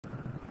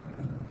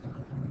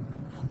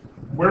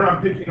Where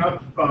I'm picking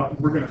up,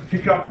 we're going to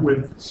pick up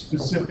with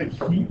specific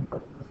heat,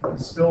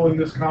 still in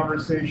this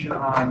conversation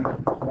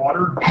on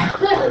water,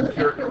 the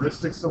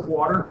characteristics of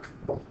water.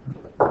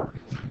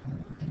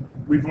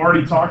 We've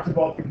already talked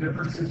about the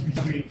differences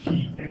between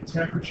heat and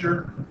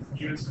temperature,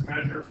 units to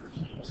measure for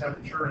heat and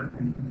temperature,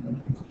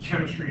 and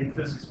chemistry and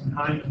physics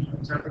behind heat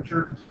and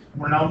temperature.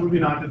 We're now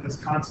moving on to this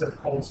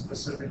concept called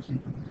specific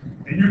heat.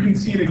 And you can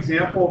see an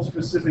example of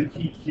specific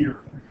heat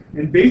here.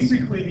 And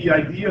basically the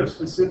idea of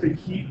specific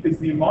heat is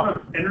the amount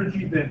of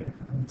energy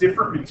that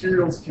different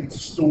materials can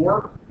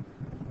store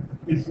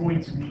is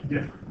going to be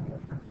different.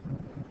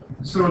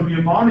 So the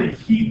amount of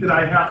heat that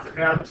I have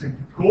to add to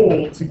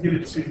gold to get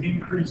it to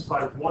increase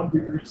by 1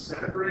 degree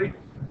centigrade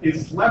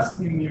is less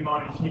than the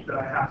amount of heat that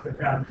I have to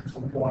add to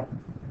water.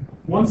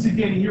 Once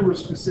again, here with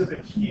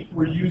specific heat,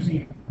 we're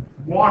using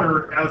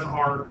water as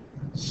our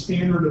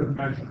standard of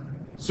measure.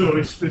 So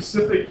a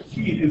specific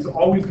heat is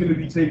always going to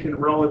be taken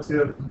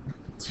relative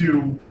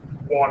to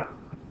water.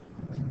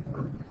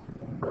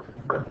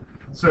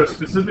 So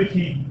specific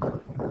heat,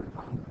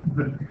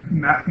 the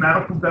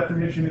mathematical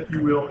definition, if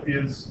you will,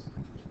 is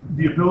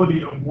the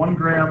ability of 1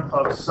 gram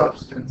of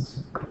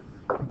substance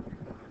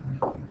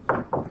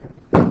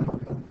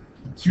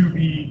to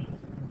be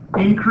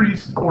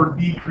increased or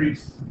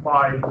decreased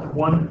by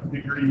 1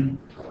 degree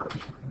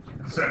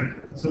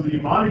centigrade. So the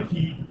amount of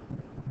heat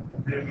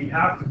that we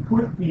have to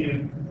put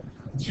in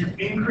to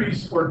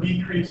increase or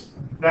decrease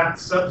that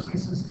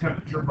substance's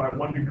temperature by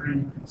 1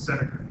 degree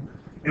centigrade.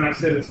 And I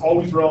said it's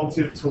always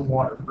relative to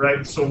water,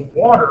 right? So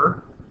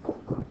water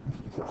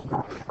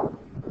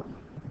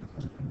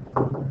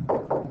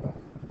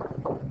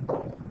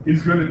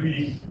is going to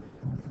be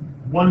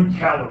 1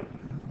 calorie.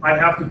 I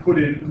have to put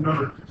in,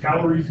 remember,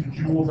 calories and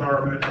joules are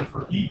a measure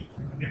for heat.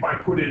 If I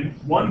put in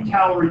 1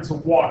 calorie to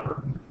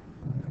water,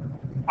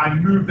 I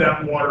move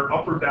that water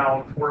up or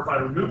down, or if I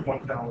remove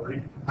 1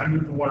 calorie, I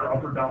move the water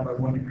up or down by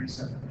 1 degree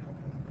centigrade.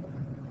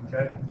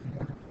 Okay?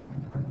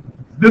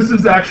 This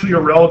is actually a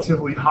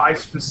relatively high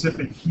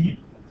specific heat.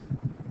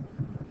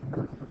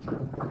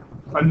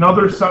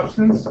 Another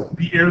substance,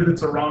 the air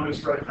that's around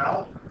us right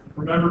now.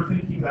 Remember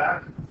thinking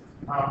back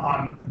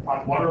on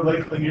water,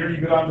 Lake Lanier,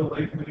 you go down to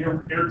Lake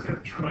Lanier, air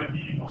temperature might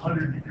be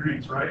 100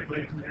 degrees, right?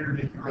 Lake Lanier,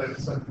 they can write at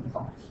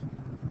 75.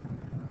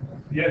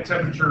 The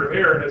temperature of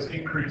air has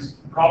increased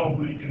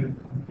probably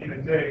in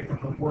a day from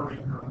the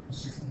warming from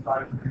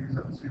 65 degrees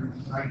up to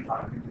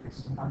 95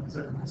 degrees on a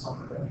typical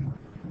summer day.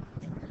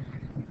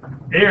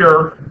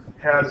 Air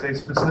has a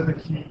specific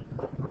heat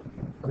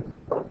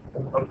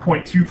of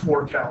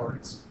 0.24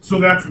 calories. So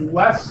that's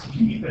less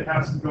heat that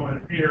has to go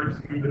in air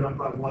to move it up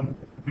by 1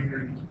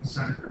 degree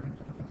centigrade.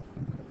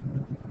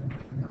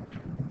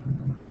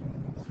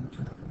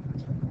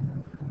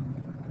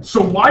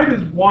 So why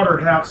does water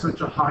have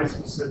such a high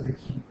specific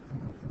heat?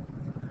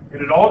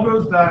 And it all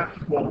goes back,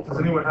 well, does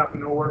anyone happen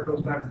to know where it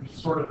goes back? We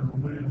sort of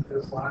alluded to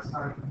this last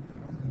time.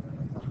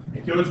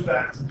 It goes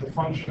back to the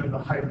function of the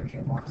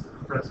hydrogen bonds that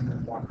are present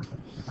in water.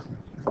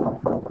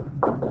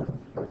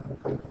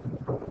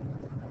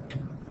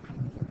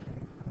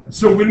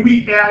 So when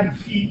we add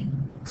heat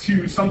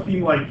to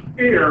something like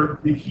air,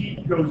 the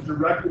heat goes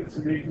directly to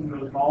making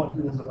those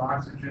molecules of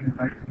oxygen and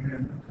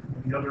nitrogen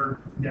and the other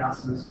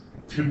gases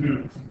to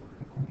move.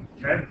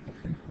 Okay?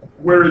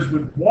 Whereas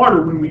with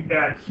water, when we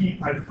add heat,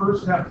 I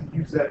first have to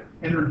use that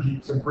energy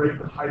to break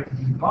the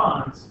hydrogen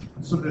bonds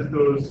so that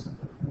those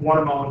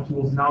water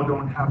molecules now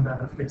don't have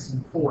that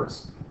affixing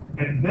force.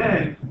 And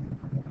then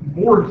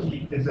more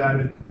heat is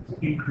added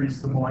to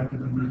increase the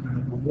molecular movement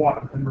of the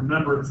water. And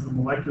remember, it's the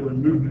molecular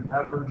movement,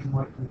 average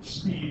molecular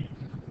speed,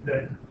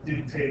 that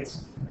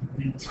dictates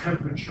the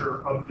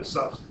temperature of the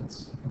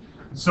substance.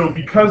 So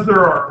because there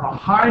are a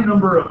high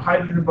number of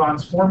hydrogen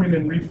bonds forming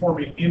and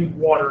reforming in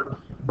water,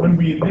 when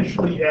we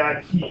initially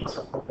add heat,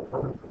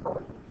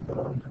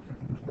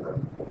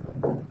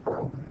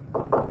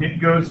 it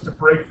goes to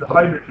break the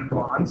hydrogen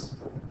bonds.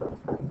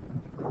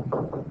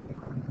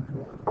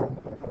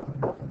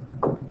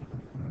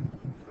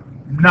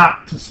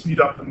 Not to speed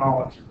up the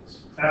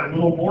molecules. Add a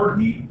little more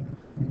heat,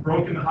 we've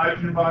broken the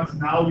hydrogen bonds,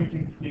 now we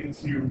can begin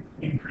to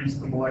increase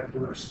the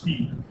molecular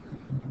speed.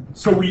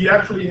 So we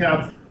actually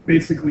have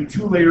basically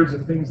 2 layers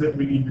of things that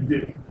we need to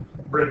do.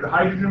 Break the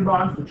hydrogen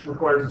bonds, which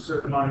requires a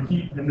certain amount of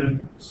heat, and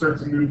then start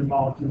to move the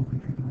molecules,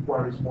 which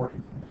requires more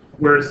heat.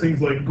 Whereas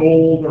things like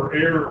gold or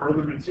air or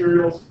other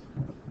materials,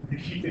 the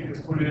heat that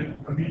gets put in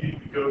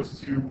immediately goes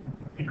to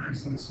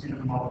increasing the speed of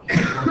the molecule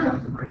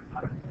to break the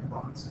hydrogen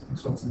bonds.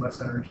 So it's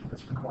less energy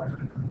that's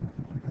required.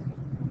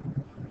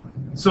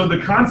 So the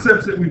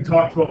concepts that we've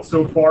talked about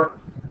so far,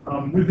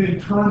 within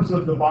terms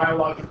of the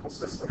biological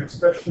system,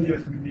 especially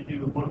as we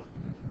begin to look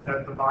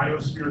at the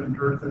biosphere and the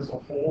Earth as a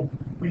whole,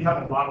 we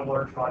have a lot of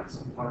large bodies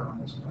of water on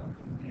this planet.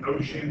 The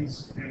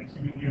oceans, and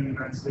even here in the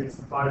United States,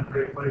 the 5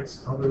 Great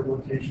Lakes, and other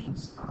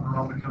locations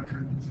around the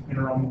country and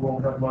around the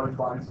world have large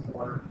bodies of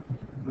water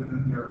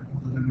within their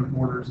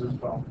borders as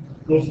well.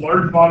 Those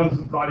large bodies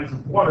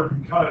of water,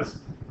 because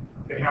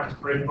they have to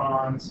break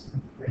bonds,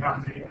 they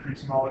have to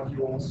increase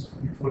molecules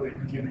before they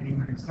begin to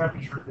increase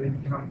temperature. They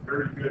become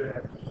very good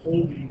at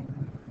holding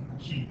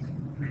heat.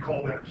 We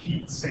call them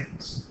heat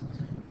sinks.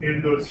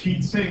 And those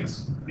heat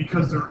sinks,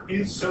 because there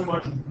is so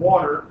much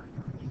water,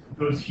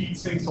 those heat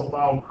sinks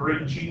allow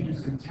great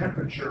changes in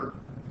temperature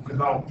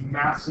without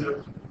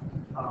massive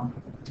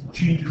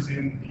changes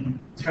in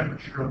the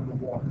temperature of the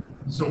water.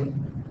 So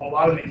a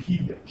lot of the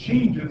heat that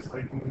changes,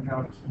 like when we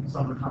have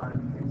summertime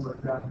and things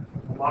like that,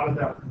 a lot of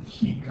that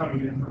heat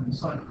coming in from the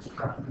sun is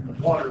trapped in the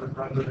water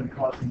rather than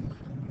causing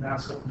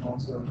massive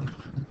amounts of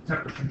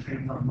temperature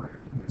change on land.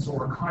 So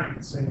our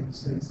climate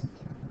stays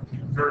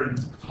very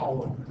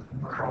hollow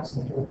across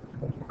the whole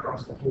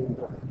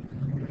world.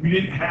 If we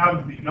didn't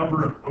have the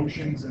number of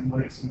oceans and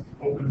lakes and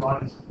open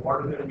bodies of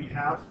water that we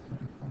have,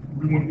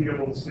 we wouldn't be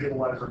able to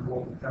stabilize our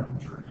global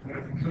temperature. And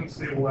if we couldn't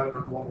stabilize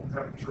our global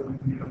temperature,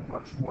 we'd need a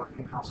much more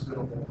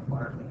inhospitable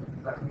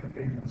environment. That could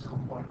be to a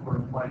point where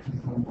life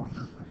is no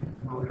longer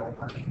really all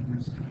that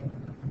used.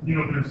 You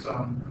know, there's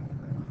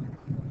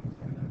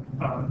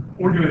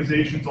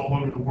organizations all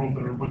over the world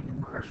that are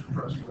looking for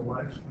extraterrestrial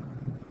life.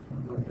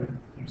 Really good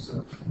use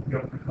of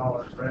government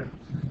dollars, right?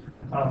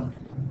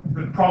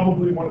 But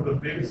probably one of the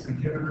biggest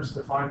inhibitors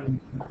to finding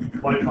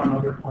life on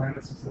other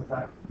planets is the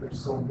fact that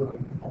there's so little,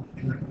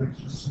 there's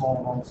just small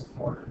amounts of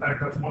water. In fact,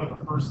 that's one of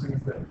the first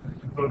things that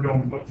they'll go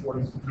and look for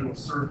is to do a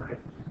survey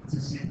to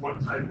see what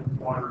type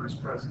of water is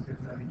present, if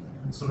any.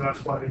 So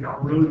that's why they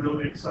got really,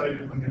 really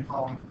excited when they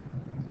found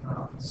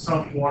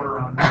some water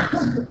on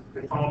Mars.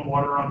 They found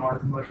water on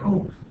Mars and like,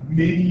 oh,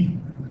 maybe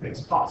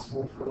it's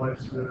possible for life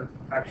to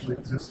actually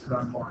exist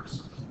on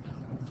Mars.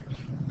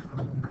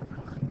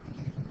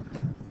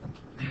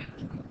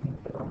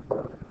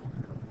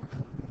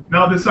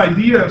 Now, this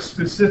idea of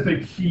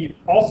specific heat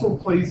also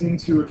plays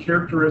into a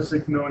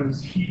characteristic known as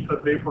heat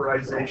of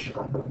vaporization.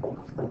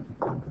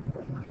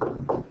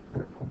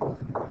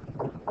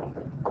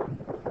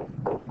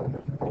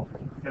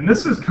 And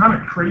this is kind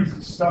of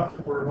crazy stuff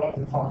that we're about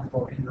to talk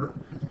about here.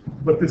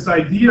 But this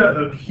idea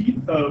of heat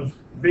of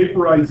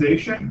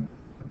vaporization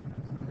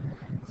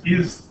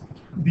is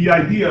the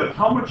idea of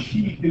how much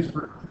heat is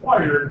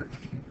required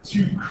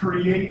to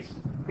create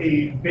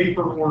a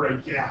vapor or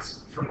a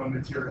gas from a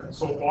material.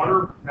 So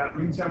water at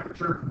room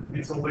temperature,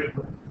 it's a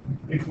liquid.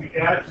 If we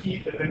add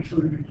heat,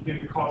 eventually we begin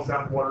to cause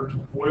that water to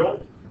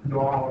boil. You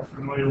all are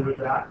familiar with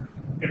that.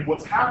 And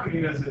what's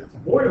happening as it's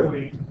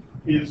boiling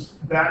is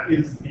that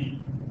is the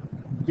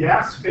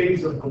gas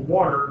phase of the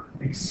water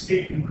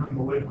escaping from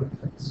the liquid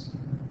phase.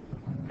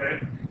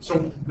 Okay?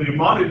 So the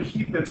amount of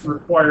heat that's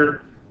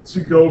required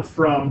to go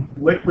from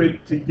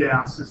liquid to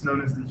gas is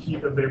known as the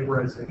heat of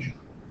vaporization.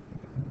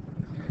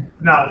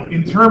 Now,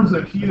 in terms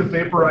of heat of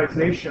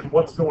vaporization,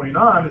 what's going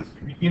on is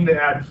you begin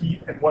to add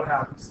heat, and what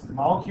happens? The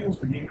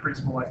molecules, we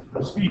increase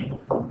molecular speed.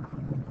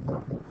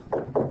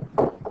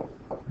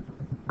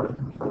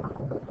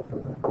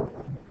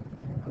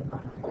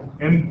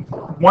 And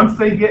once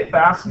they get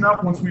fast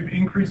enough, once we've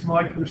increased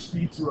molecular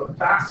speed to a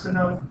fast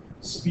enough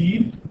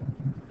speed,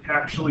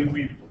 actually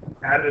we've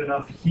added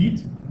enough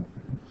heat,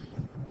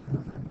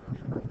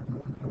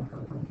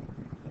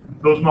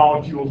 those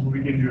molecules will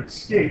begin to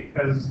escape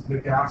as the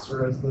gas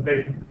or as the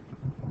vapor.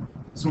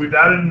 So we've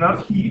added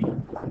enough heat,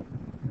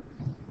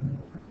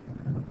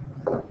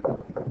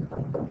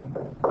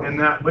 and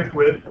that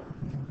liquid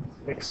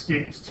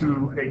escapes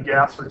to a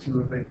gas or to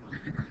a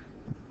vapor.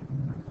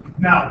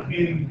 Now,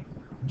 in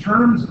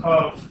terms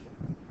of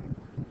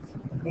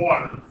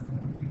water,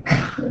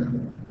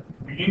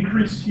 we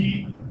increase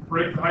heat,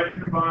 break the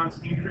hydrogen bonds,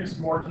 increase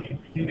more heat,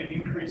 begin to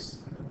increase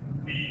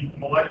the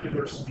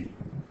molecular speed.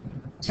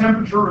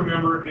 Temperature,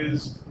 remember,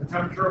 is the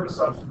temperature of a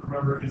substance,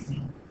 remember, is the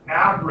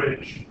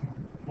average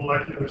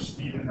molecular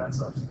speed in that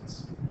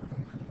substance.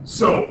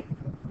 So,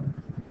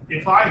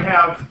 if I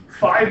have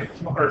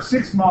 5 or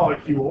 6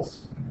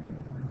 molecules,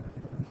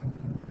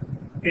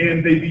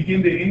 and they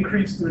begin to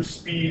increase their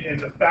speed, and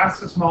the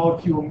fastest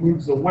molecule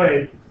moves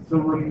away, the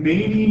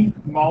remaining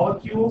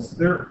molecules,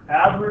 their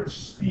average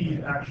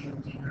speed actually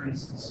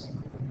decreases.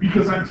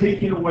 Because I'm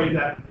taking away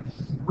that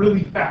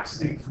really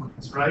fast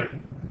influence, right?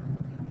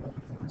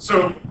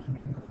 So,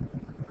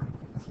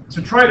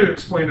 to try to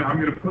explain it, I'm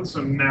going to put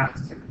some math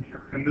to it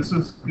here, and this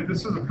is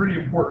a pretty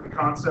important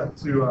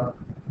concept to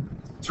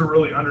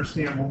really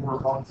understand what we're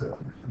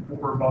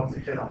about to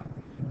hit on.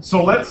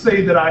 So let's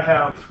say that I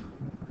have,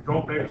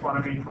 don't make fun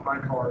of me for my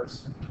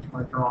cars,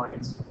 my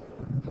drawings.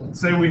 Let's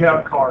say we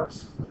have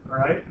cars, all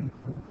right?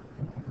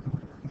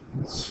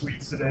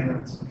 Sweet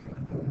sedans.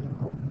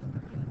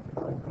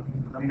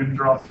 I'm going to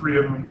draw 3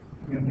 of them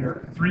in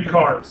here. 3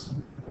 cars.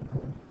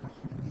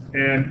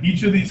 And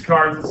each of these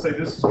cars, let's say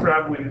this is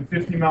traveling at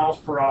 50 miles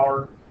per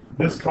hour,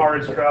 this car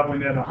is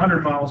traveling at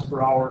 100 miles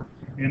per hour,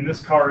 and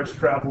this car is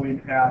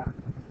traveling at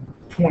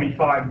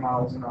 25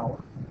 miles an hour.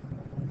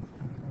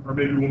 Or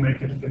maybe we'll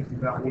make it 50,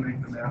 that will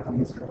make the math on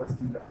this guy, let's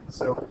do that.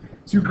 So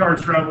 2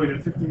 cars traveling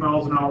at 50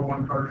 miles an hour,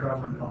 1 car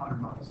traveling at 100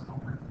 miles an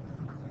hour.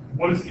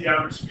 What is the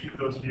average speed of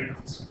those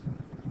vehicles?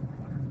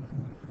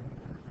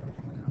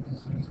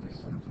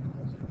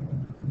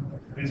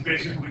 is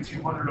basically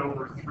 200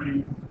 over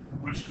 3,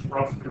 which is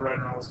roughly right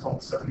around what's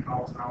called 70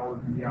 miles an hour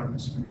would be the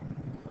average speed.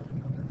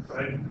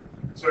 Right?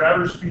 So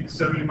average speed is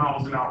 70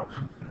 miles an hour.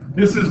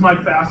 This is my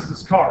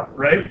fastest car,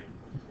 right?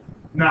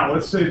 Now,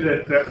 let's say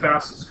that that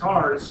fastest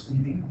car is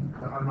speeding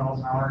 100 miles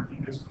an hour and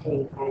he just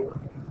pulled over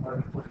by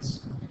the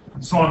place.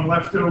 So I'm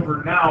left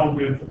over now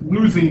with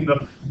losing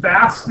the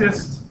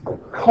fastest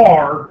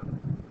car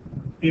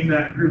in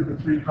that group of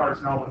 3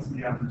 cars. Now, what's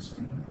the average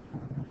speed?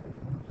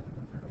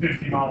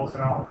 50 miles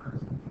an hour.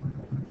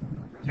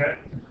 Okay?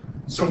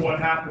 So what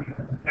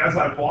happened? As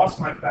I lost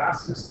my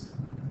fastest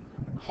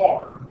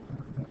car,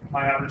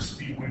 my average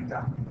speed went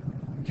down.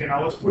 Okay,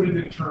 now let's put it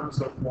in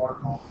terms of water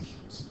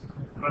molecules.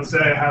 Let's say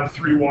I have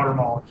 3 water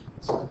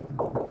molecules.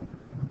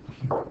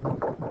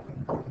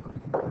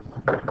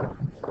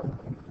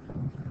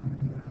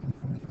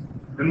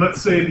 And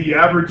let's say the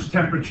average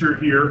temperature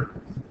here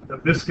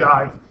of this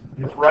guy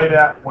is right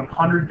at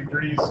 100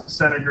 degrees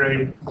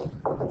centigrade,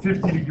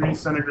 50 degrees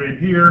centigrade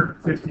here,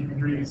 50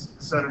 degrees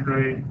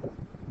centigrade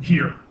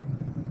here.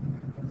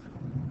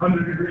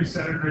 100 degrees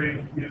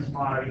centigrade is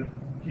my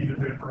heat of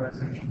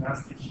vaporization.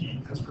 That's the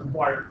heat that's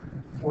required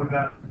for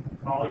that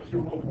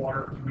molecule of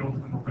water to go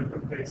from the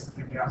liquid phase to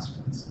the gas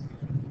phase.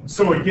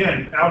 So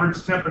again,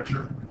 average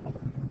temperature,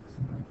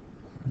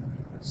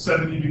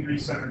 70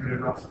 degrees centigrade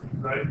roughly,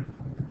 right?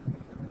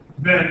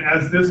 Then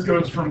as this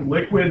goes from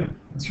liquid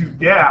to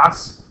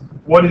gas,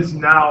 what is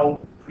now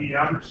the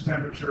average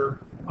temperature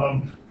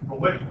of the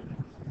liquid?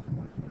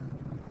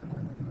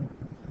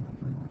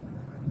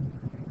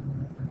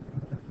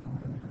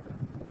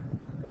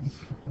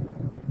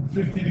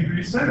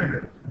 $50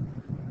 centigrade.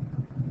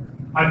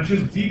 I've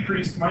just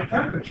decreased my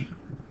temperature,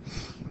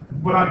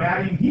 but I'm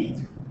adding heat.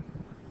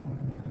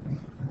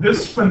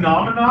 This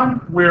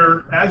phenomenon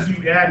where as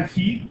you add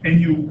heat and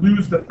you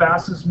lose the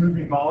fastest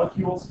moving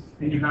molecules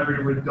and you have a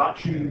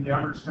reduction in the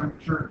average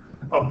temperature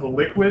of the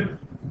liquid,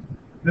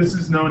 this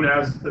is known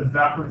as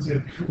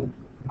evaporative cooling.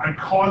 I'm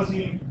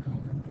causing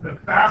the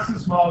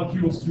fastest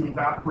molecules to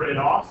evaporate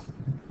off.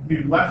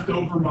 The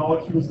leftover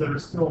molecules that are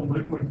still in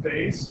liquid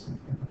phase,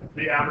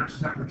 the average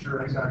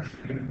temperature is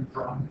actually going to be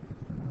dropping.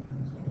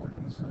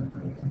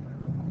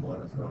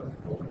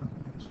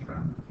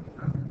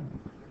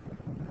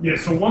 Yeah,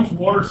 so once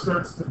water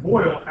starts to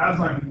boil, as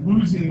I'm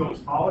losing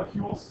those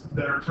molecules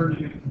that are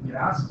turning into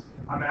gas,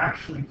 I'm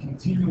actually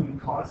continually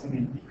causing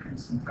a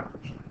decrease in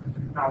temperature.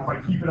 Now, if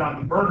I keep it on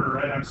the burner,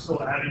 right, I'm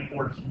still adding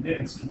more heat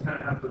in, so you kind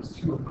of have those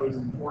two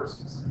opposing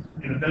forces.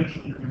 And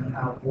eventually you're going to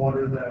have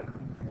water that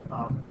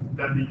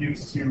that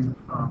begins to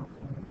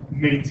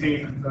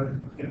maintain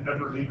an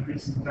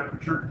ever-increasing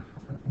temperature.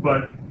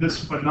 But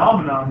this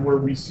phenomenon where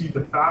we see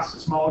the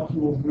fastest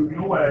molecules moving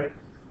away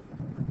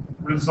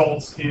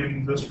results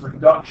in this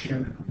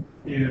reduction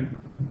in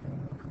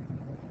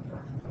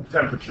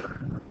temperature.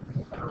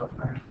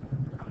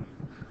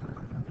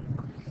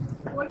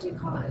 What do you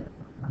call it?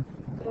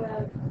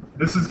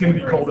 This is going to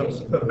be called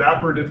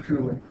evaporative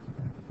cooling.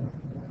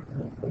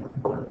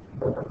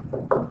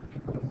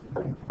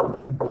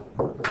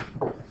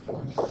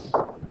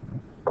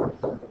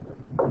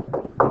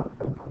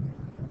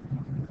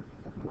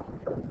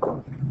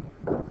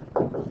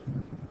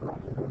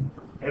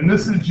 And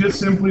this is just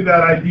simply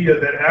that idea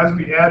that as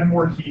we add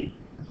more heat,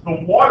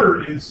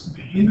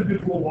 the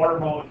individual water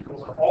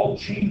molecules are all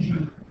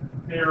changing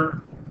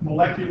their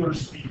molecular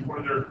speed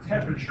or their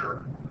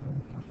temperature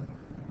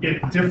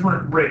at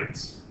different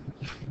rates.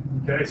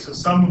 Okay, so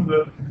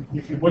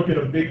if you look at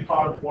a big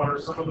pot of water,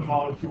 some of the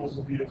molecules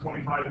will be at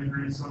 25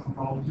 degrees, some of the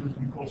molecules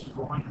will be closer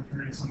to 100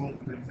 degrees, some will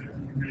be at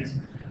 50 degrees.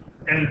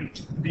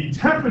 And the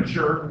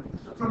temperature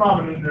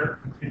phenomenon there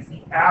is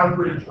the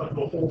average of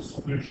the whole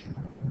solution.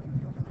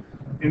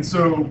 And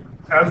so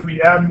as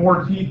we add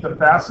more heat, the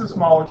fastest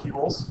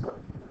molecules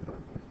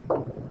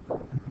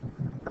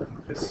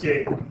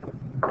escape.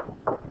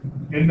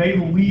 And they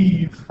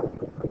leave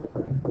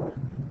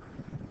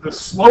the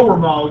slower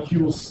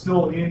molecules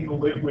still in the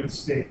liquid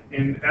state.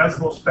 And as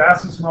those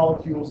fastest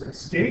molecules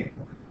escape,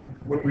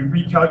 when we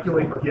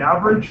recalculate the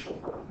average,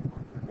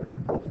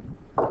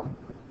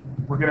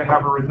 we're going to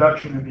have a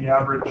reduction in the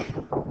average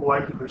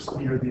molecular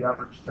speed or the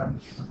average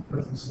temperature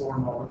because the slower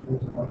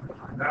molecules are left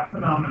behind. That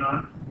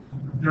phenomenon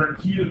during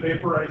heat of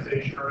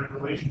vaporization or in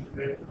relation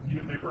to heat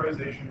of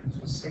vaporization is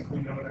just simply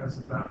known as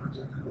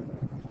evaporative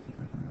cooling.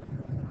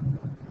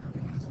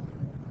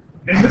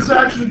 And this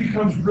actually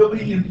becomes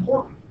really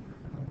important.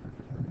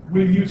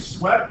 When you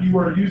sweat, you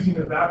are using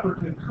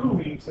evaporative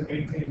cooling to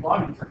maintain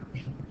body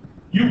temperature.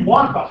 You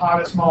want the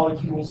hottest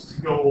molecules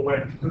to go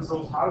away because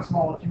those hottest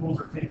molecules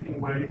are taking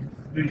away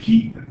the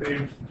heat that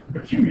they've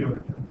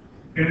accumulated.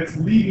 And it's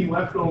leaving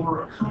left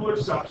over a cooler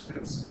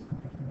substance,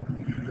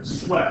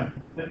 sweat,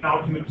 that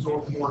now can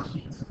absorb more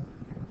heat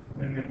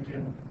and then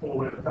can pull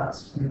away the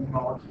fastest moving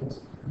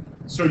molecules.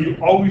 So you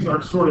always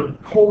are sort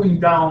of pulling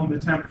down the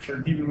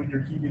temperature even when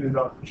you're heating it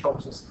up, which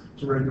helps us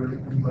to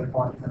regulate things like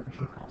body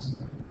temperature across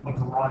a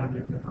variety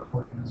of different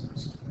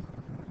organisms.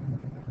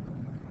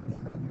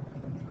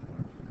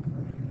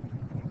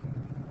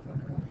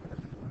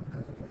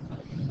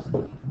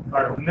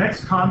 All right,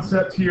 next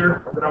concept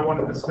here that I want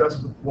to discuss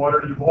with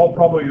water, you've all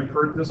probably have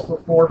heard this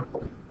before.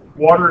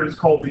 Water is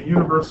called the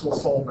universal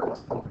solvent.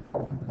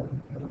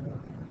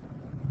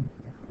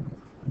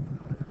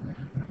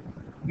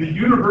 The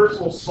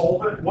universal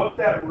solvent, what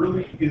that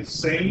really is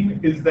saying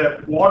is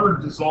that water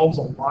dissolves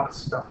a lot of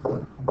stuff.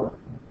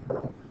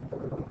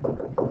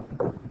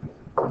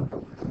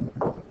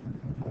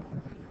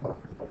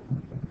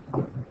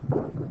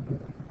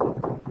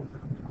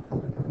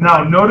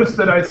 Now, notice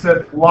that I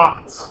said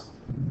lots,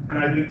 and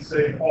I didn't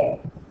say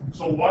all.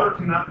 So water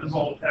cannot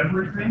dissolve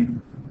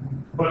everything,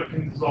 but it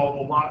can dissolve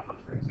a lot of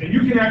things. And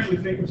you can actually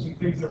think of some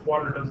things that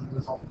water doesn't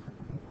dissolve.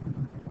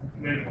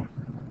 Name one.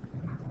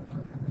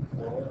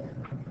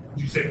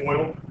 Did you say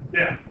oil?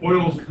 Yeah,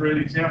 oil is a great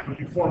example.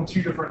 You form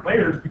two different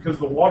layers because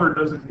the water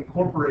doesn't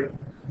incorporate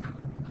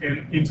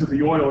into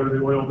the oil, or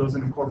the oil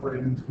doesn't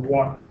incorporate into the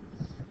water.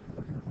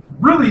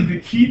 Really, the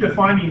key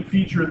defining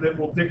feature that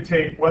will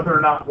dictate whether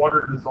or not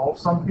water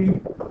dissolves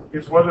something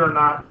is whether or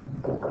not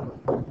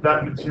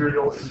that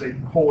material is a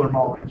polar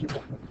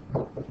molecule.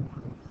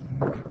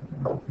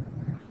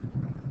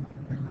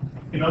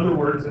 In other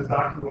words, as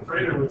Dr.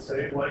 Lafreda would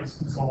say, likes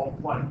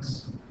dissolve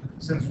likes.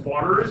 Since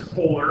water is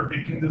polar,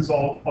 it can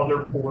dissolve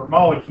other polar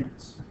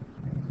molecules.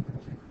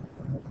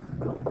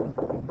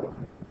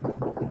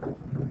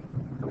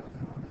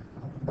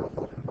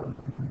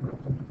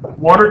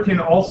 Water can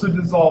also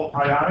dissolve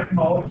ionic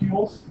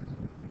molecules,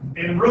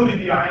 and really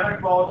the ionic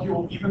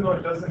molecule, even though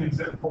it doesn't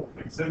exhibit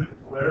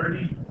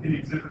polarity, it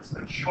exhibits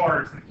a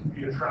charge that can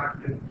be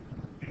attracted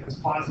if it's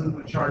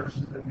positively charged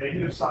to the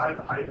negative side,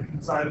 the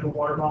hydrogen side of the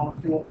water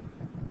molecule,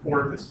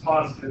 or if it's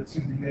positive to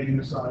the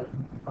negative side,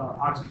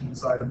 oxygen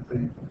side of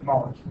the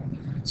molecule.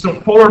 So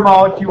polar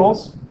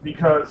molecules,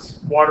 because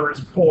water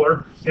is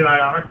polar, and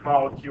ionic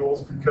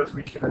molecules, because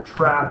we can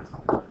attract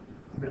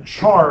the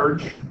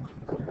charge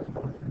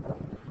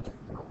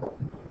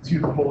to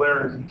the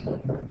polarity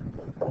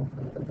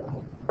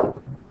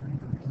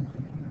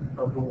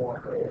of the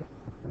water.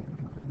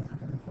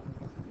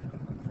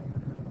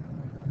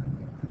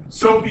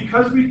 So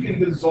because we can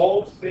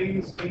dissolve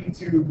things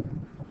into,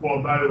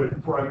 well, by the way,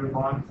 before I move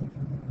on,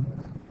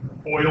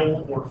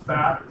 oil or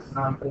fat is a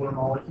nonpolar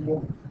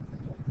molecule.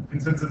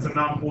 And since it's a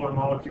nonpolar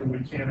molecule, we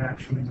can't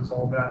actually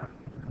dissolve that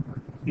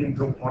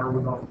into water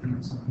without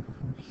doing some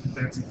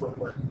fancy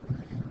footwork.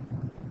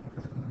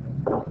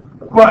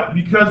 But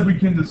because we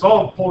can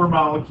dissolve polar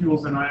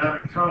molecules in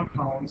ionic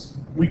compounds,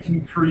 we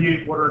can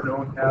create what are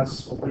known as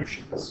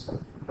solutions.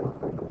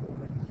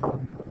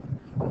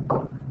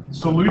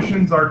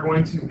 Solutions are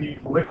going to be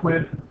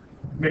liquid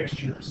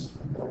mixtures.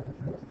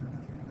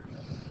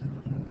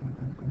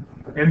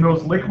 And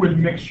those liquid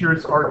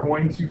mixtures are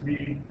going to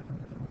be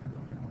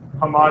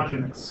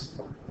homogeneous.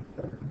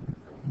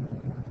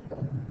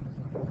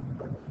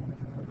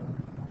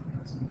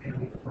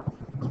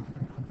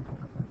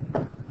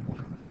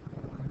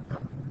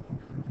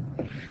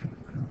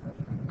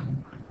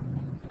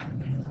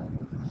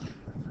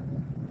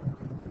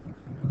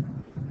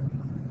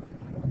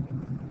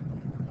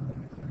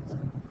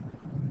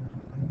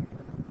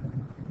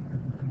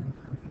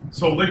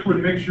 So liquid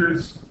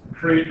mixtures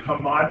create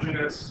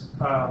homogeneous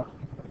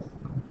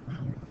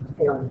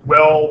or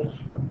well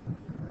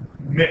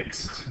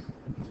mixed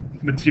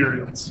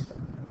materials.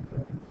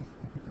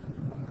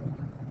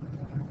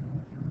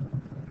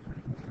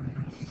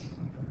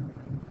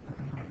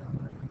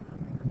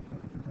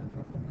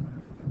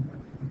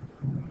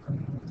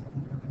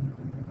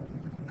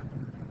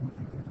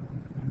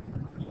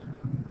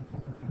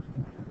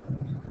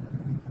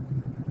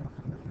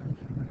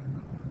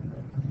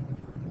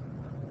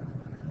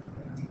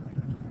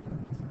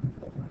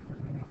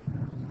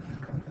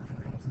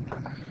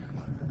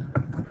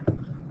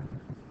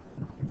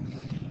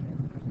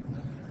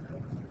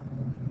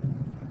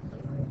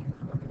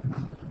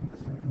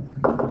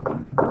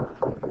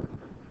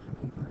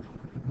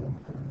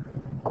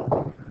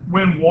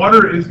 When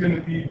water is going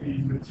to be the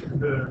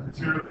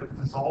material that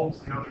dissolves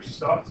the other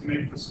stuff to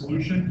make the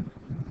solution,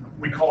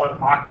 we call it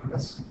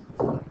aqueous.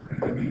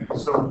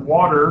 So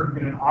water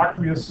in an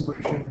aqueous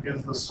solution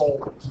is the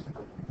solvent.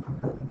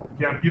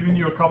 Yeah, I'm giving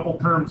you a couple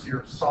terms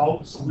here.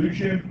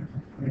 Solution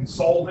and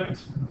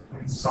solvent,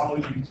 and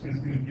solute is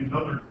going to be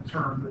another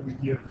term that we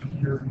give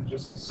here in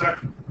just a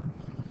second.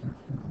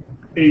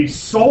 A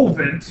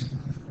solvent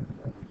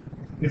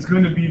is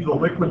going to be the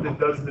liquid that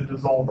does the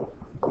dissolving.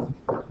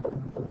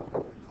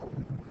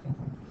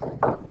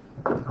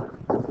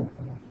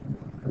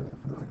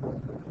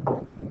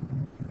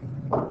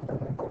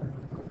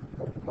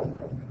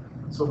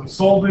 So the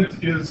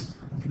solvent is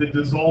the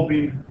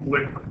dissolving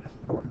liquid.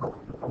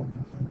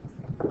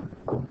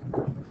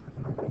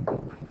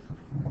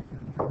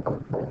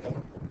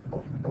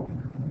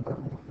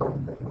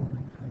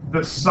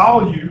 The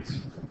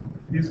solute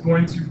is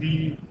going to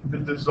be the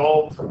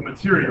dissolved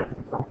material.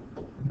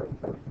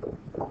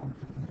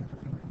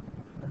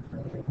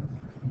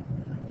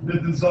 The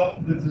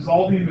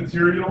dissolving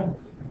material,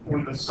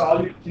 or the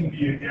solute, can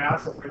be a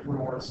gas, a liquid,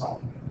 or a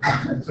solid.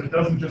 So it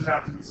doesn't just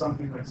have to be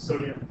something like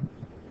sodium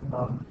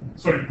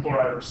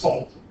chloride or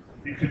salt.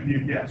 It could be a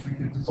gas. We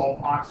could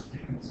dissolve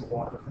oxygen into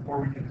water,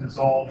 or we could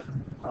dissolve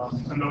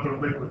another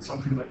liquid,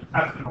 something like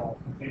ethanol,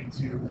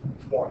 into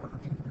water.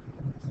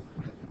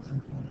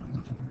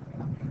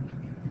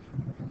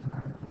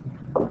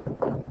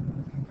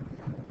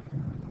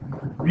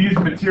 These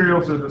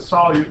materials are the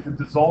solute, the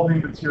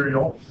dissolving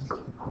material.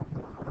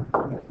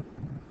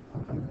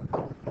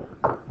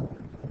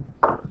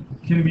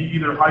 Can be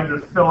either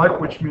hydrophilic,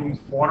 which means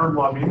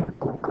water-loving,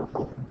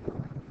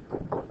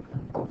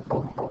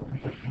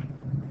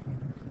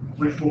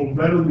 which will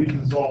readily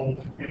dissolve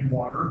in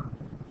water,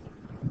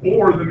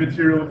 or the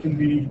material can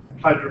be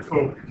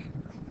hydrophobic,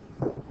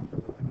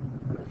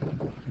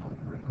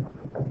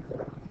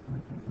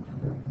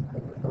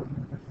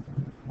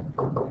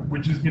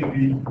 which is going to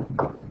be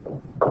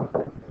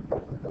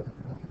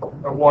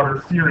a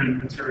water-fearing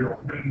material.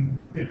 And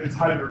if it's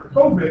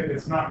hydrophobic,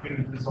 it's not going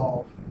to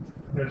dissolve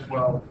as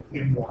well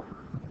in water.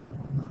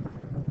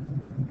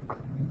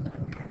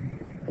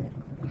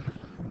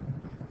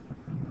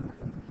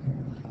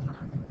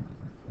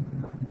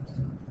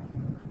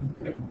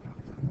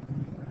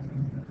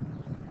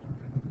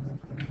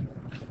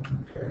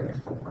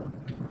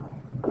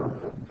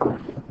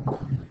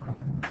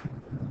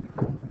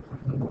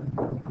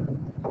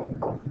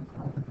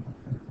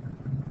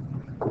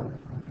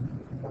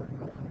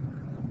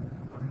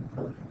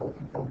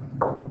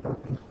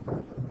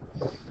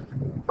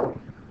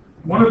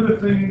 One of the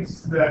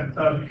things that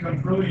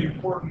becomes really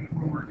important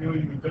when we're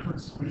dealing with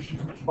different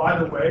solutions, which, by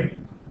the way,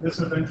 this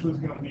eventually is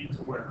going to lead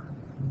to where?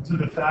 To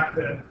the fact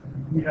that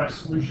we have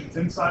solutions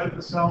inside of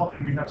the cell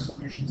and we have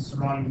solutions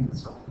surrounding the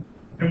cell.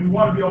 And we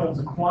want to be able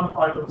to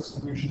quantify those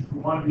solutions. We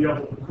want to be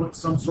able to put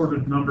some sort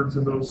of number to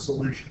those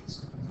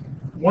solutions.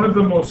 One of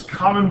the most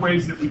common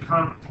ways that we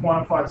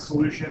quantify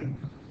solution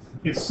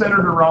is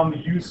centered around the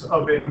use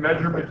of a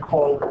measurement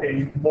called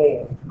a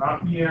mole,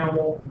 not the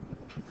animal,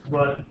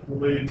 but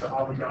related to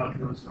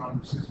Avogadro's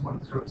number,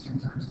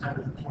 6.02 times 10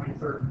 to the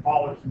 23rd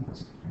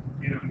molecules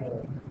in a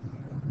mole.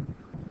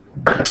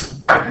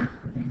 I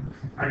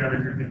gotta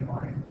go get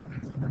my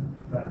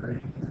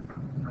battery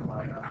for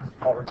my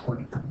call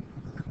recording.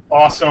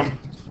 Awesome.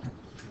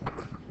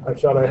 I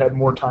thought I had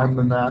more time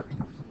than that.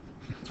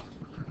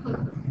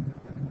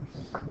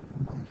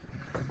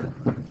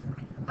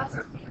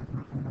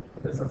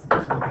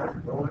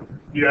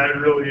 Yeah, it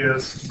really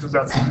is, because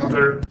that's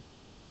another.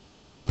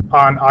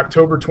 On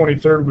October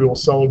 23rd, we will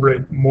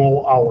celebrate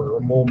mole hour,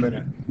 or mole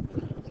minute.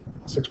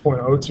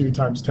 6.02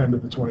 times 10 to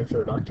the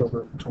 23rd,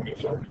 October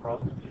 23rd.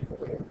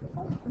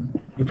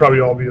 You'd probably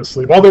all be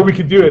asleep. Although we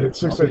could do it at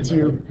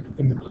 6:02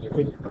 in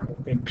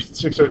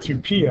 6:02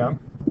 p.m.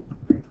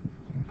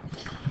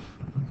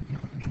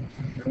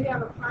 We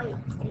have a party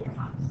at your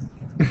house.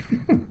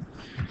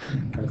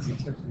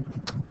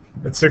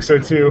 At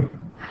 6:02.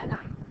 At 9.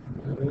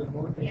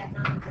 Yeah,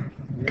 9.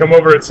 Come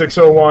over at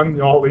 6:01.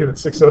 You all leave at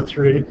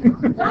 6:03.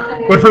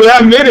 But for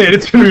that minute,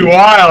 it's gonna be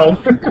wild.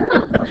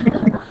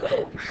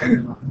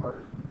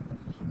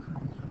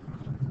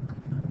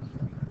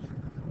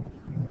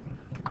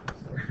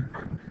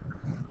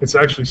 It's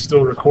actually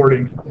still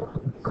recording.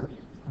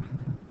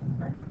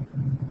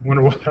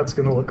 Wonder what that's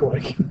gonna look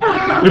like.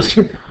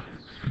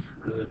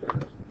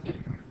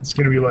 It's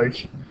gonna be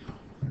like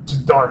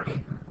just dark.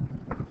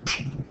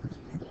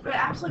 But it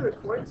actually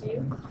records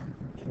you.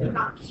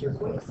 Not just your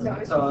voice. So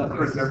it's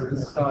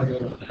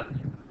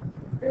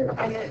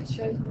and it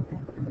shows you.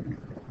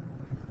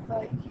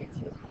 But you can't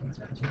see it. It's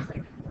not just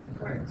like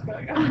where it's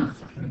going on.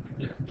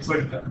 It's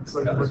like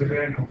with a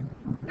manual.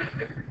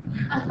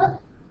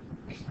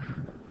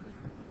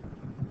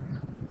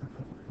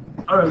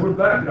 All right, we're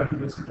back after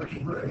this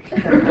commercial break.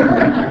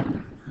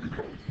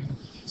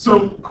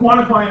 So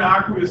quantifying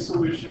aqueous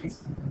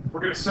solutions, we're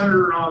going to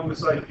center around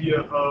this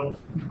idea of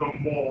the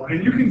mole.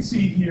 And you can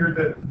see here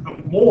that the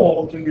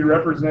mole can be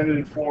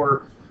represented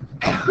for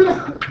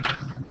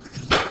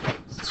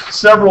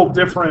several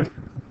different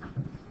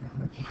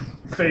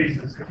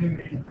phases. It can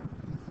be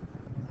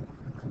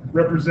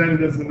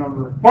represented as the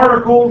number of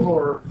particles,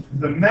 or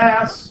the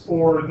mass,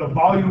 or the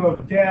volume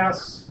of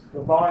gas,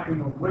 the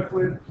volume of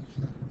liquid.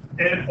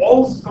 And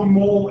all the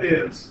mole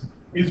is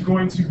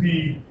going to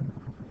be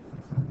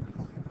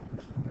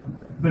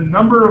the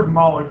number of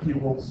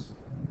molecules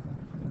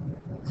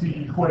to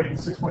equate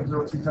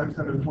 6.02 times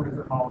 10 to the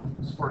 23rd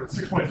molecules, or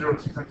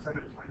 6.02 times 10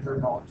 to the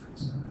 23rd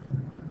molecules.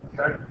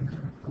 Okay?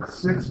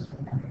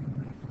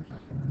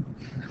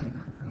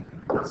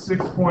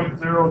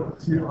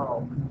 6.02.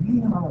 Oh,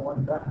 man, I don't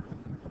like that.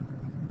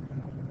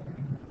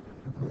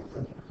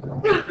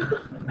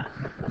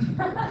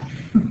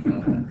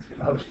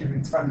 I was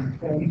giving time to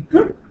pen.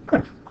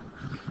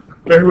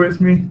 Bear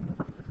with me.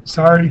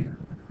 Sorry.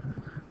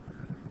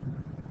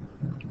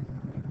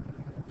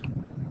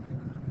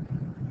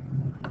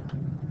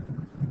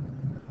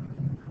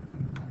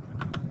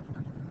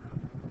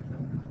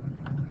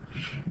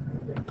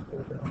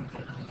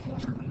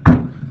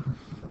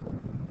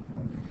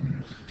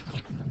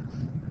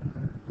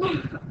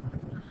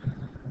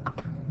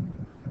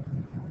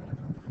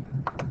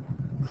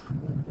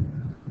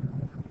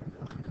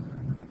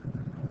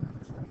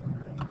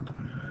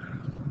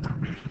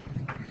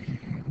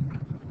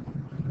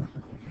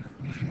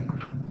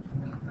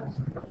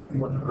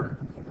 Whatever.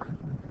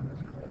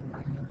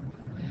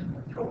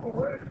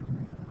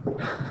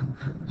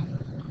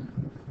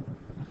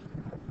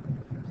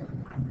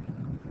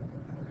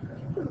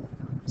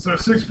 So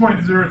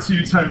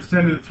 6.02 times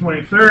 10 to the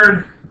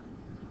 23rd.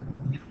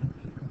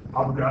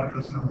 I've got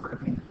this number.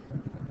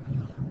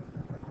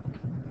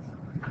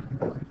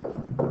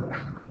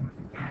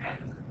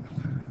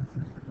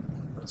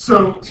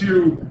 So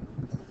to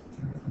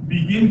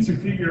begin to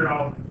figure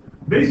out,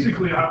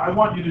 basically I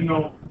want you to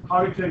know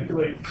how to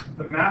calculate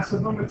the mass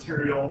of a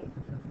material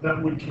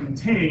that would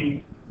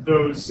contain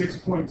those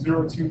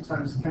 6.02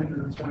 times 10 to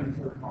the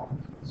 23rd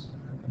molecules.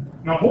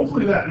 Now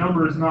hopefully that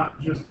number is not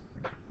just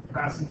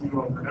passing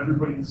you over.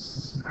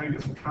 Everybody's kind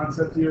of gets the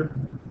concept here.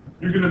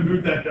 You're going to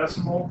move that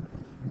decimal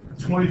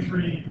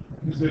 23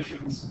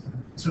 positions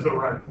to the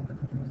right.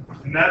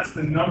 And that's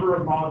the number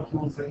of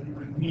molecules that you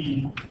would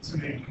need to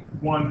make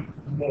 1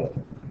 mole.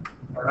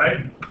 All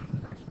right?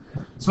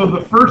 So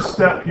the first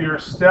step here,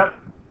 step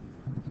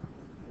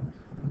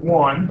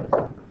 1,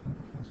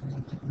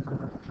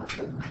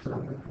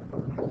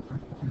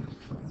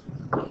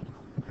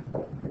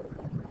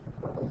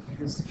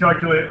 is to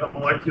calculate a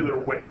molecular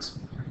weight.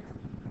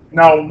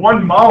 Now,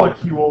 1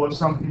 molecule of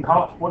something,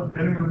 anyone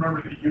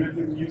remember the unit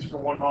that we use for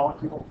 1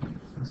 molecule?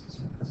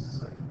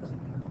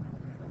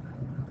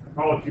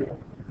 Molecule.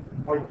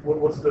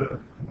 What's the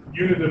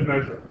unit of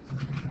measure?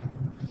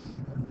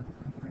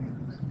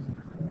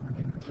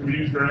 Do we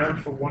use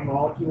grams for 1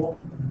 molecule?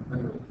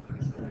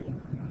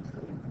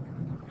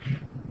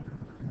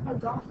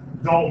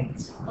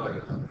 Daltons.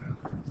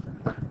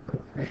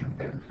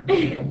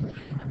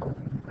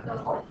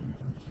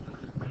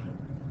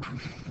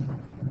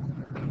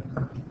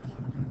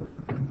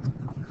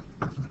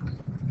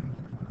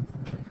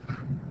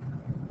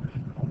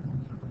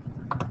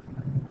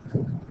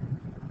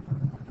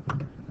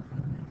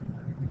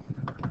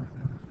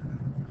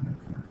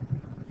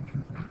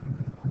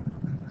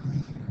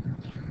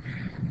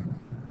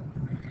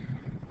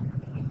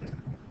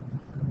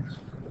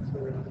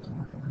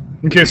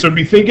 Okay, so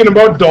be thinking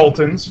about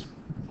Daltons.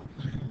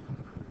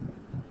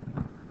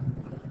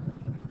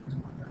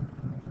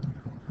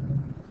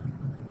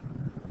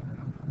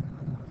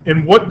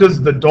 And what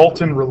does the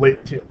Dalton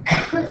relate to?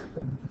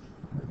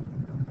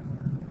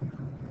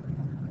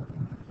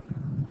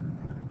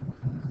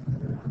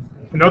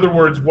 In other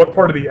words, what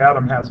part of the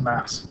atom has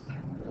mass?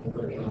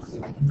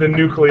 The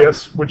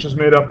nucleus, which is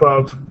made up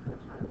of,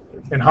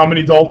 and how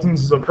many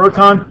Daltons is a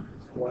proton?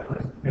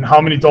 And how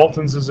many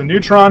Daltons is a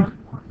neutron?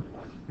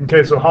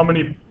 Okay, so how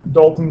many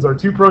Daltons are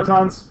 2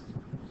 protons?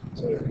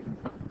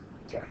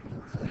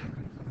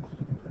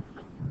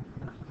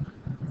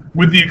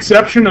 With the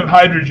exception of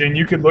hydrogen,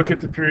 you could look at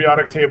the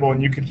periodic table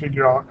and you could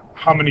figure out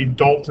how many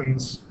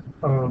Daltons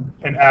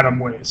an atom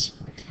weighs.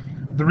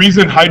 The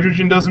reason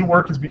hydrogen doesn't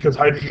work is because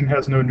hydrogen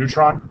has no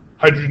neutron.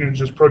 Hydrogen is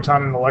just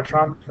proton and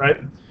electron,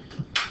 right?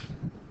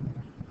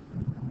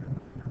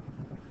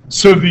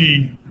 So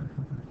the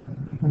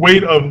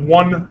weight of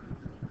 1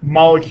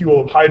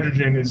 molecule of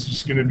hydrogen is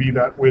just going to be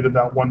that weight of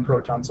that 1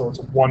 proton, so it's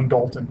 1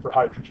 Dalton for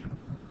hydrogen.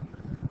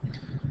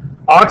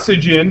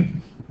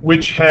 Oxygen,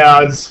 which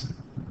has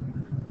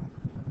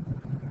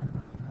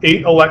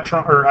 8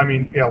 electrons,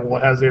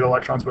 it has 8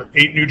 electrons, but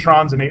 8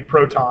 neutrons and 8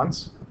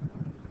 protons,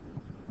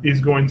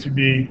 is going to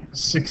be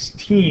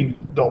 16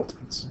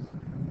 Daltons.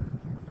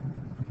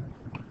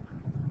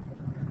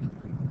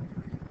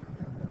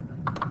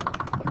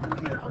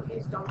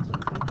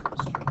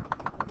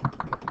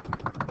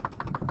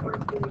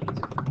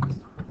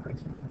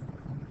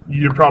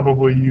 You're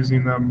probably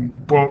using them,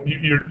 well,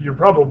 you're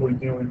probably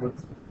dealing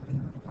with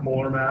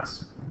molar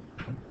mass,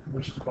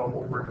 which is about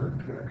what we're going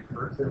to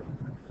convert to.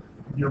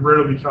 You're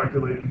rarely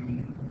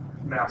calculating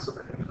the mass of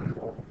an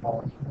individual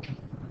molecule.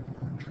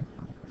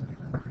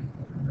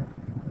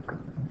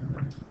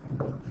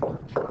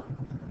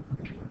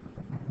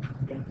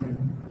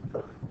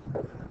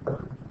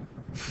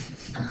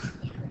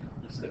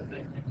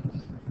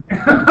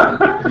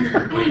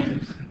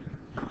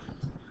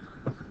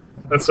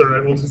 That's all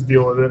right, we'll just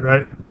deal with it,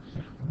 right?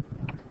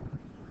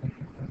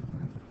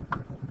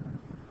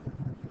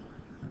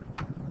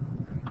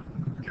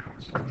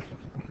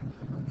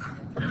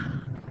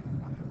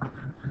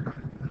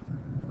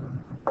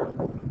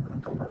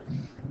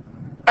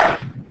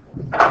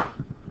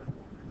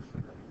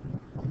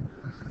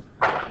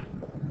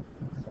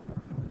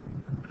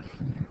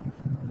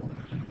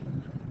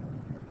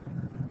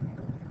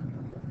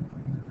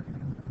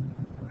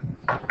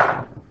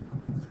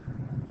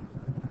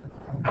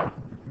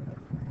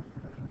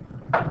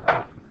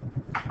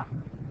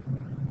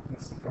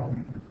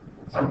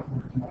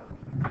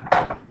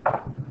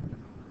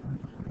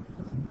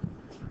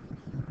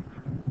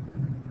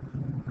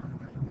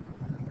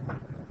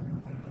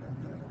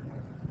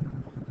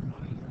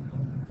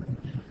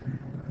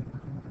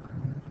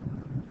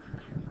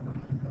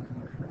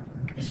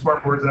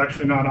 Smartboard's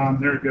actually not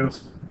on. There it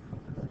goes.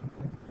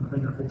 I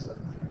think I'll fix it.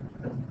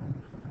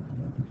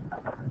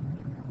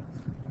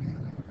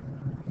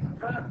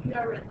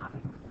 Yeah, right.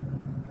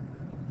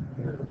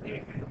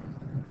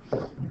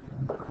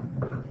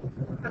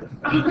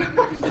 All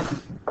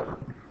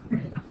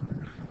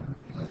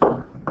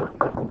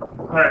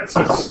right,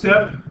 so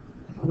step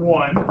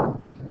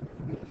one.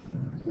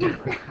 We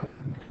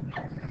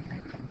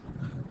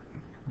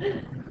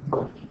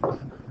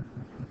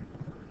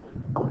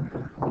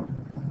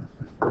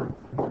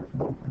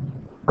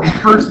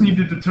first need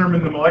to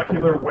determine the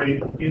molecular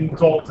weight in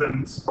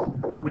Daltons,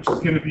 which is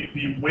going to be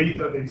the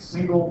weight of a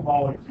single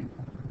molecule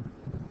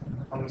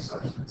on the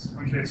substance.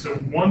 Okay, so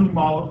one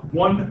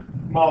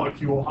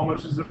molecule, how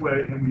much does it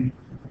weigh? And we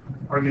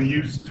are going to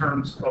use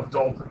terms of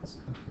Daltons.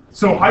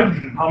 So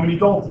hydrogen, how many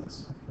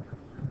Daltons?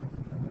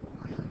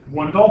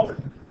 1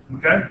 Dalton,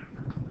 okay?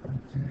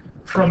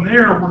 From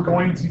there, we're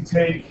going to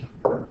take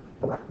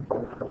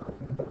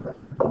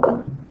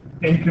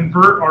and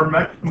convert our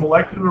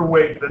molecular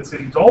weight that's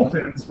in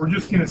Daltons. We're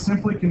just going to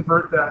simply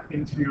convert that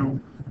into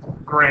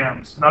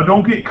grams. Now,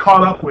 don't get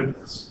caught up with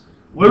this.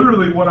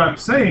 Literally, what I'm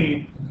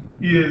saying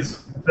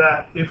is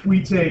that if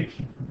we take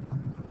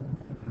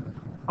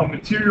a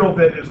material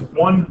that is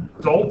 1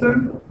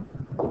 Dalton,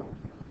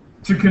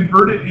 to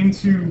convert it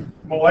into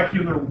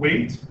molecular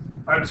weight,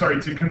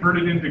 to convert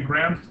it into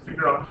grams to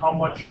figure out how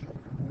much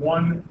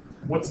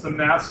what's the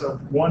mass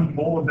of 1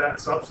 mole of that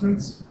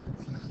substance,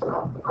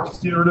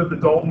 just get rid of the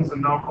Daltons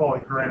and now call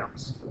it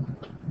grams.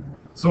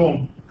 So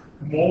a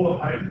mole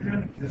of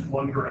hydrogen is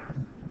 1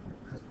 gram.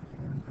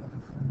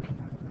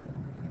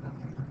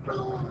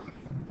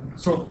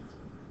 So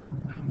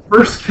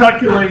first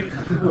calculate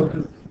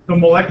the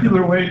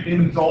molecular weight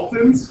in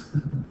Daltons,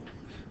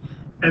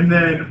 and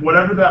then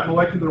whatever that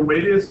molecular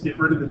weight is, get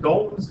rid of the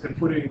Daltons and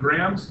put it in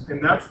grams,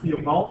 and that's the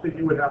amount that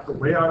you would have to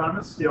weigh out on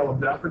a scale of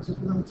that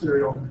particular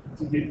material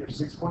to get your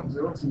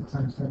 6.02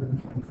 times 10 to the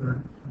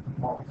 23rd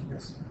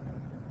molecules.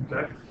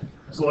 Okay?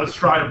 So let's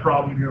try a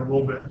problem here, a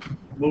little bit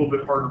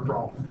harder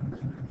problem.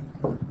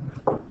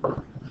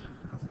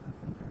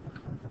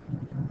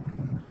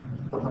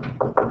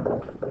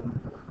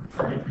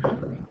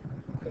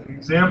 The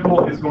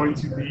example is going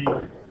to be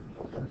a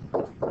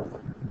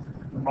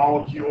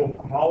molecule of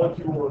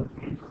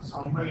glucose.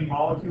 How many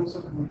molecules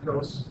of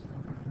glucose,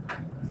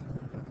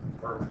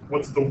 or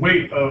what's the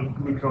weight of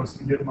glucose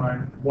to get my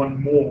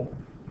 1 mole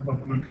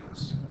of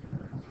glucose?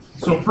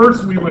 So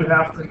first we would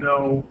have to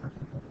know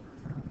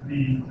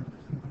the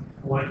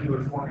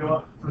molecular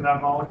formula for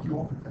that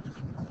molecule.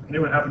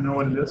 Anyone happen to know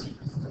what it is?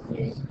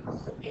 Okay,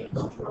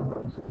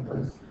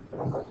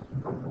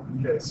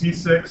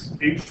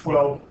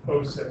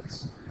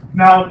 C6H12O6.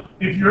 Now,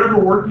 if you're ever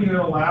working in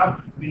a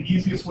lab, the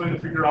easiest way to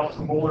figure out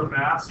the molar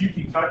mass, you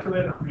can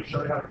calculate it. I'm going to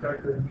show you how to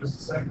calculate it in just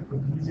a second,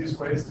 but the easiest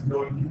way is to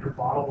go and get your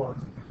bottle of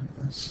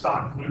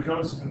stock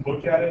glucose and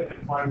look at it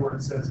and find where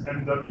it says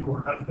MW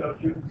or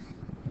FW,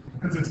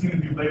 because it's going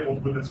to be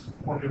labeled with its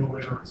formula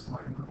later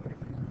explained.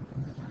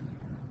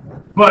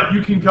 But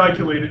you can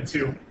calculate it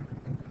too.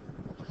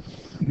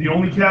 The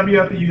only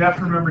caveat that you have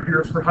to remember here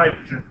is for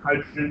hydrogen.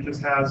 Hydrogen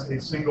just has a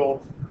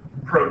single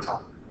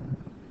proton.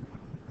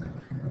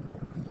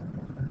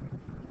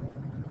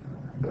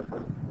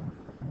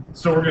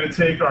 So we're going to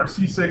take our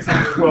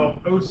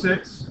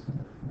C6H12O6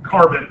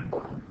 carbon.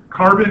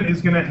 Carbon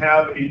is going to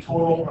have a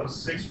total of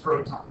 6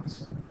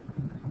 protons.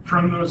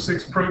 From those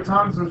 6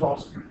 protons, there's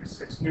also going to be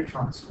 6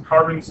 neutrons.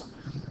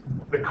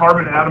 The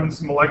carbon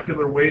atom's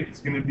molecular weight is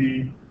going to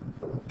be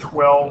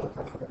 12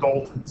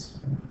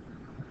 Daltons.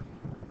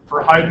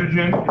 For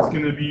hydrogen, it's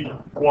going to be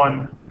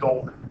 1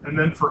 Dalton. And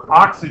then for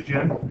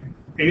oxygen,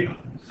 8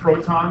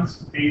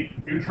 protons,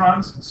 8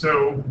 neutrons,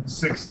 so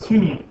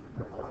 16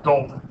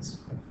 Daltons.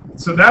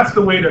 So that's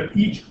the weight of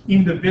each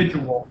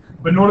individual.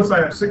 But notice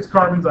I have 6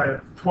 carbons, I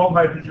have 12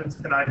 hydrogens,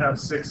 and I have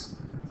 6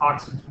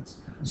 oxygens.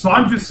 So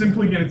I'm just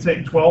simply going to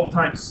take 12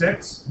 times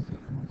 6.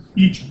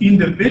 Each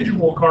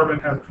individual carbon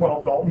has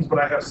 12 Daltons, but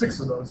I have 6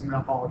 of those in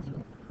that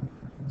molecule.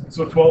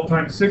 So 12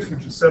 times 6,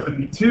 which is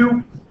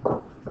 72.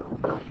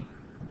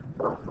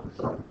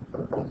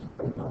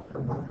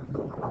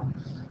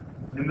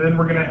 And then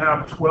we're going to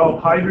have 12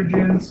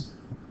 hydrogens,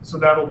 so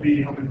that'll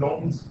be how many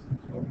Daltons?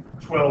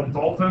 12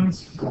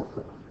 Daltons.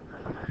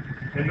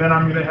 And then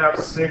I'm going to have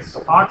 6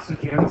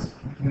 oxygens,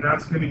 and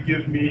that's going to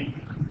give me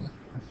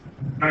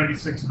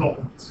 96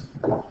 Daltons.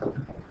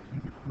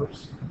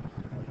 Oops.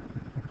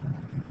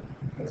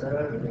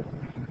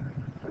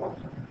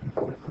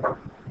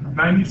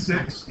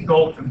 96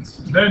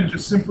 Daltons. Then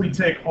just simply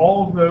take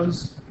all of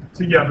those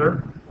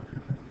together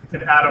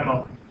and add them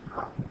up.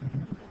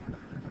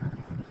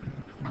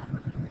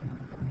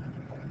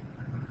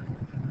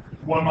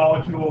 One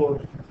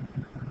molecule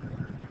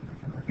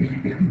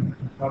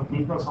of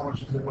glucose, how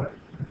much does it weigh?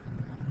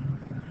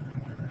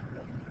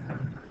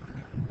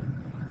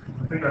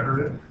 I think I heard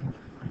it.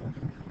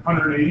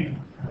 180.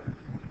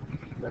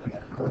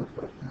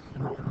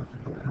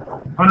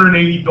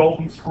 180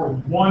 Daltons for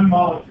 1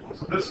 molecule.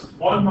 So this is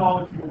 1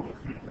 molecule of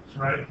glucose,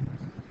 right?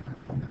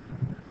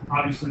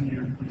 Obviously,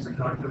 you use a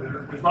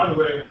calculator. Which, by the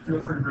way,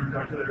 feel free to bring a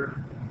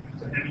calculator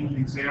to any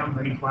exam,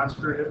 any class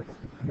period.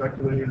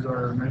 Calculators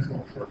are a nice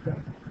little shortcut.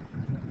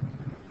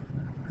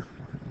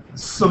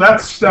 So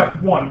that's step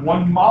 1.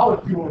 1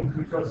 molecule of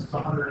glucose is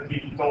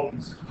 180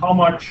 Daltons. How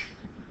much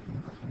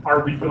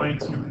are we going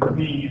to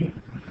need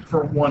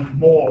for 1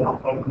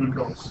 mole of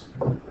glucose?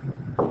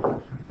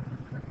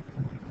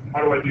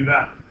 How do I do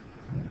that?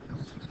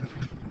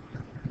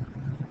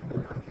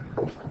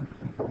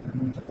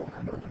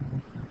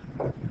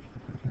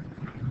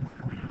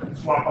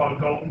 Swap out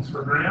Daltons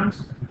for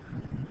grams.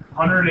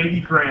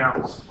 180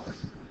 grams.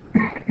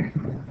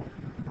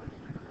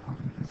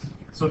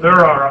 So there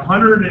are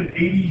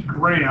 180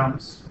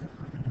 grams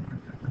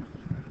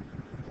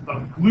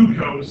of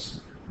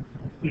glucose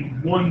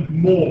in 1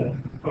 mole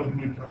of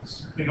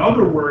glucose. In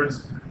other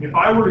words, if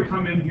I were to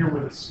come in here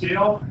with a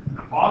scale,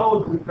 a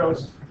bottle of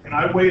glucose, and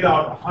I weighed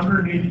out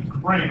 180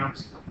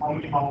 grams, how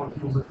many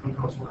molecules of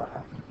glucose would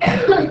I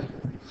have?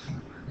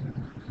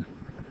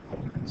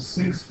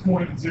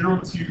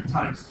 6.02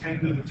 times 10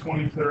 to the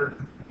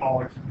 23rd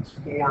molecules,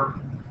 or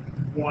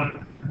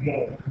 1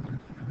 mole.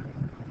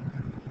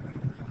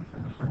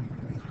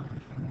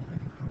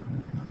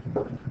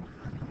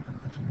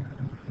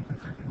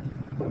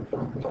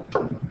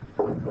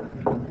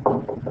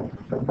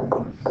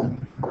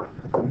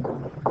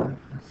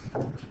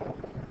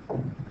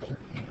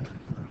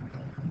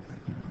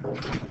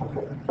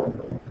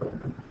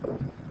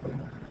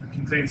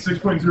 Contains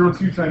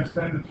 6.02 times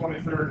 10 to the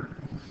 23rd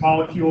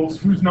molecules.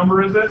 Whose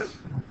number is it?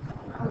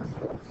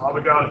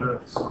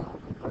 Avogadro's.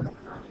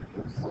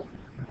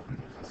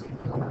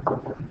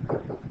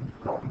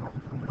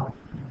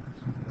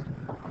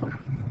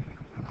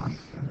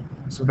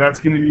 So that's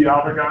going to be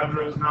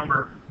Avogadro's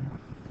number.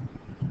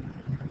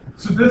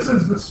 So this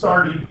is the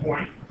starting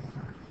point.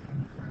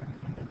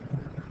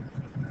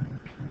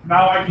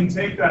 Now I can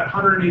take that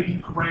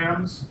 180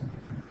 grams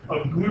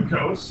of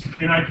glucose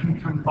and I can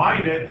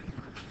combine it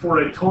for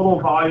a total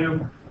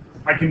volume.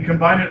 I can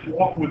combine it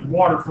with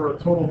water for a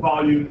total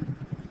volume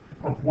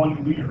of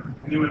 1 liter.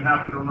 Anyone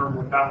happen to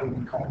remember what that would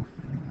be called?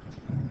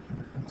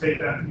 Take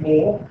that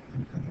mole,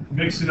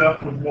 mix it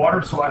up with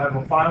water, so I have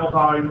a final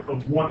volume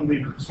of 1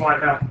 liter. So I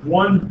have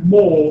 1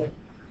 mole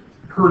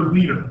per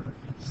liter.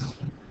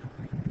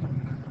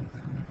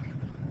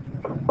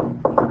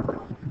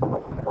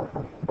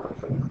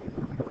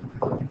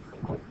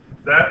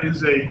 That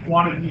is a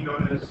quantity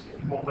known as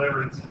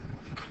molarity.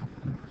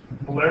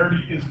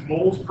 Molarity is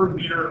moles per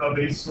liter of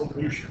a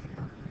solution.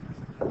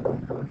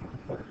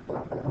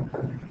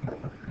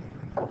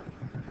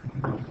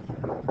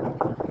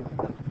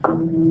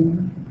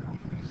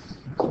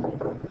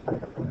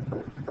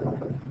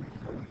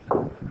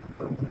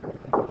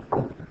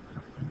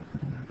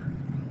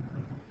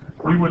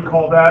 We would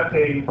call that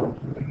a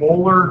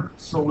molar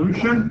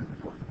solution.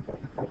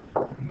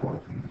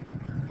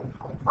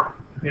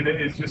 And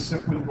it is just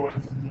simply going to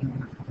be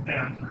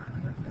M.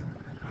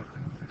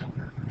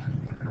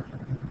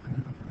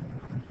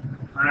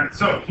 All right,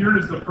 so here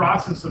is the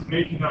process of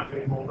making up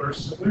a molar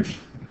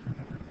solution.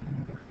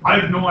 I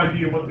have no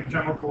idea what the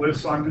chemical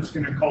is, so I'm just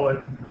going to call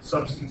it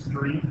substance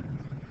green.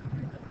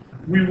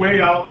 We weigh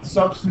out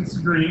substance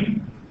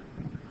green,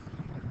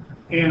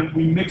 and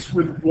we mix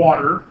with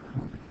water,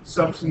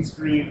 substance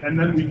green, and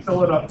then we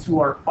fill it up to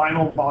our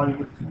final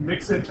volume.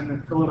 Mix it and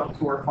then fill it up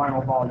to our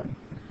final volume.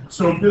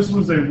 So if this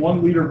was a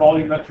 1 liter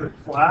volumetric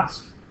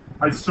flask,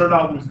 I'd start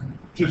out with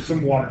just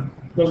some water.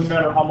 Doesn't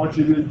matter how much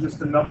it is,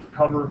 just enough to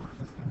cover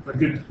a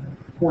good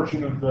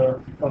portion of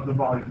the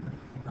volume.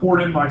 Pour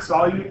it in my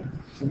solute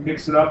and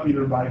mix it up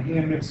either by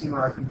hand mixing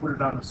or I can put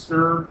it on a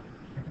stirrer,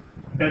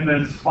 and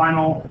then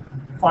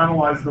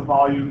finalize the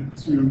volume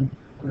to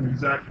an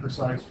exact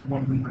precise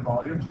 1 liter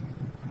volume,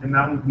 and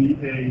that would be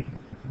a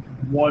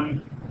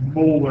 1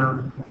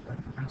 molar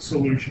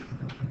solution.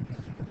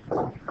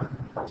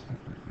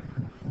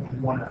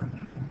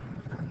 1M.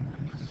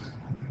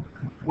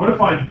 What if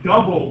I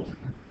doubled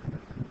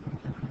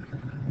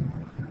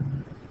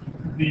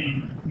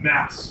the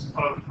mass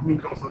of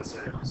glucose, let's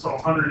say? So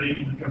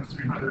 180 becomes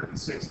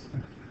 360.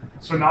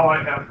 So now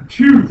I have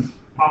 2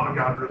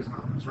 Avogadro's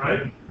numbers,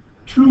 right?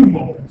 2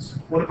 moles.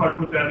 What if I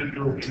put that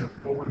into a liter?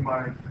 What would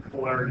my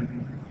polarity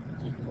be?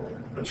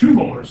 A 2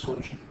 molar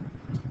solution.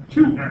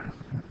 2M.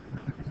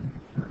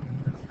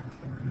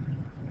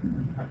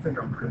 I think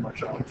I'm pretty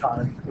much out of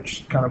time,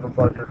 which is kind of a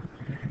bugger.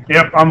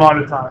 Yep, I'm out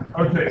of time.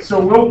 Okay,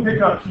 so we'll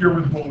pick up here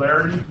with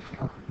molarity,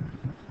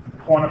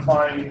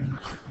 quantifying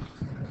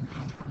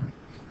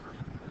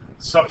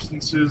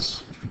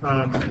substances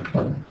on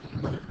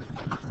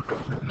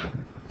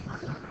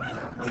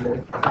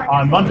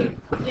Monday.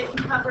 Did you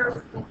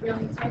cover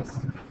really text?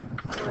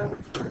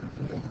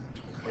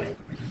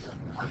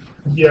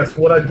 Yes,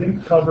 what I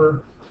didn't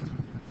cover,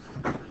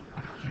 I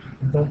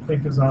don't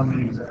think is on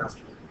the exam.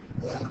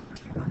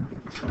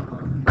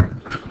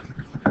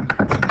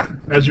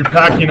 As you're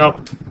packing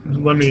up,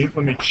 let me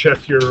check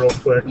here real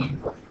quick.